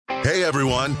Hey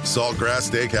everyone, Saltgrass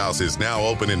Steakhouse is now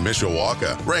open in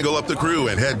Mishawaka. Wrangle up the crew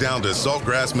and head down to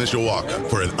Saltgrass Mishawaka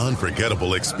for an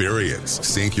unforgettable experience.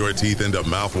 Sink your teeth into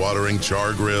mouth-watering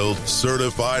char-grilled,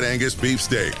 certified Angus beef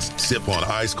steaks. Sip on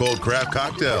ice-cold craft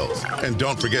cocktails. And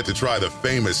don't forget to try the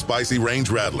famous spicy range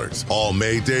rattlers, all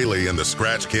made daily in the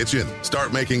Scratch Kitchen.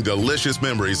 Start making delicious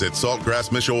memories at Saltgrass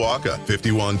Mishawaka,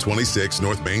 5126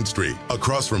 North Main Street,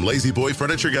 across from Lazy Boy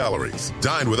Furniture Galleries.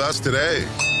 Dine with us today.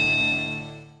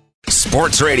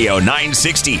 Sports Radio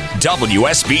 960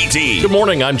 WSBT. Good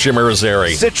morning, I'm Jim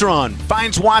Irizarry. Citron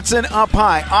finds Watson up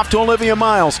high, off to Olivia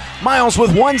Miles. Miles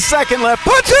with 1 second left,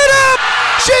 puts it up!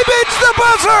 She beats the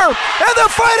buzzer! And the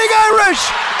Fighting Irish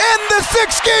end the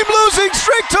 6-game losing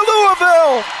streak to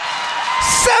Louisville!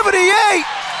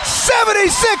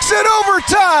 78-76 in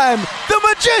overtime. The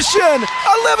magician,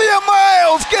 Olivia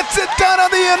Miles, gets it done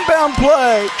on the inbound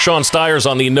play. Sean Steyer's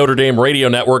on the Notre Dame radio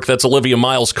network. That's Olivia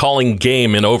Miles calling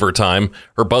game in overtime.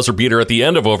 Her buzzer beater at the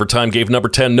end of overtime gave number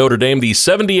 10 Notre Dame the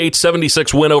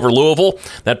 78-76 win over Louisville.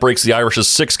 That breaks the Irish's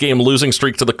 6-game losing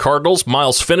streak to the Cardinals.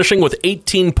 Miles finishing with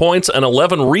 18 points and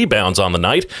 11 rebounds on the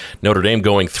night. Notre Dame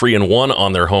going 3-1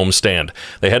 on their homestand.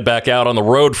 They head back out on the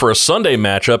road for a Sunday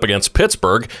matchup against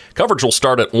Pittsburgh. Coverage will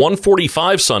start at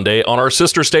 1:45 Sunday on our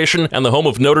sister station and the home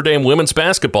of Notre Dame women's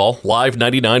basketball, Live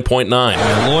 99.9.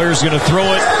 And Lawyer's going to throw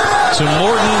it to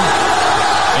Morton,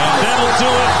 and that'll do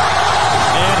it.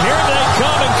 And here they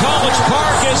come in College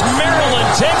Park as Maryland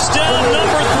takes down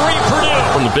number 3 Purdue.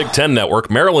 From the Big Ten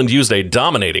Network, Maryland used a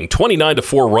dominating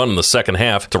 29-4 run in the second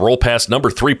half to roll past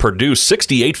number 3 Purdue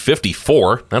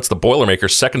 68-54. That's the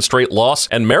Boilermakers' second straight loss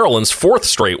and Maryland's 4th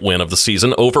straight win of the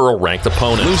season over a ranked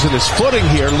opponent. Losing his footing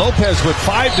here. Lopez with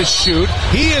 5 to shoot.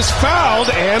 He is fouled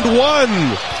and won.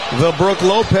 The Brooke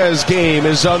Lopez game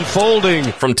is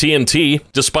unfolding. From TNT,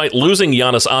 despite losing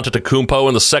Giannis Antetokounmpo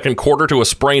in the second quarter to a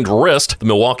sprained wrist, the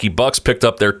Milwaukee Bucks picked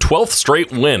up their 12th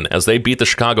straight win as they beat the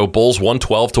Chicago Bulls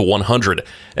 112-100.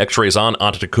 X-rays on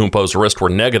Antetokounmpo's wrist were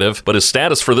negative, but his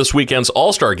status for this weekend's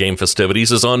All-Star Game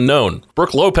festivities is unknown.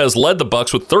 Brooke Lopez led the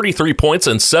Bucks with 33 points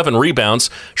and 7 rebounds.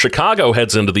 Chicago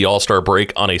heads into the All-Star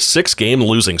break on a 6-game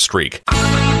losing streak.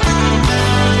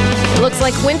 Looks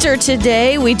like winter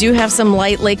today. We do have some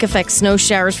light lake effect snow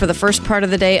showers for the first part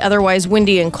of the day. Otherwise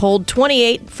windy and cold.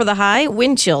 28 for the high.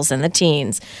 Wind chills in the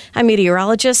teens. I'm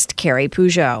meteorologist Carrie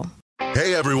Peugeot.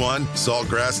 Hey everyone,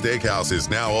 Saltgrass Steakhouse is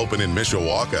now open in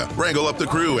Mishawaka. Wrangle up the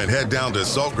crew and head down to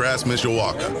Saltgrass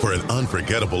Mishawaka for an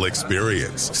unforgettable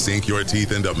experience. Sink your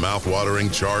teeth into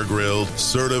mouth-watering char-grilled,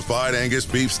 certified Angus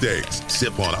beef steaks.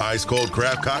 Sip on ice-cold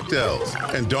craft cocktails.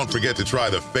 And don't forget to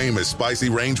try the famous spicy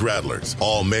range rattlers,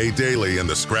 all made daily in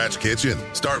the Scratch Kitchen.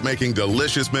 Start making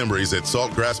delicious memories at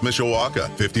Saltgrass Mishawaka,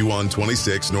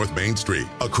 5126 North Main Street,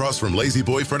 across from Lazy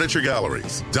Boy Furniture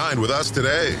Galleries. Dine with us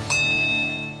today.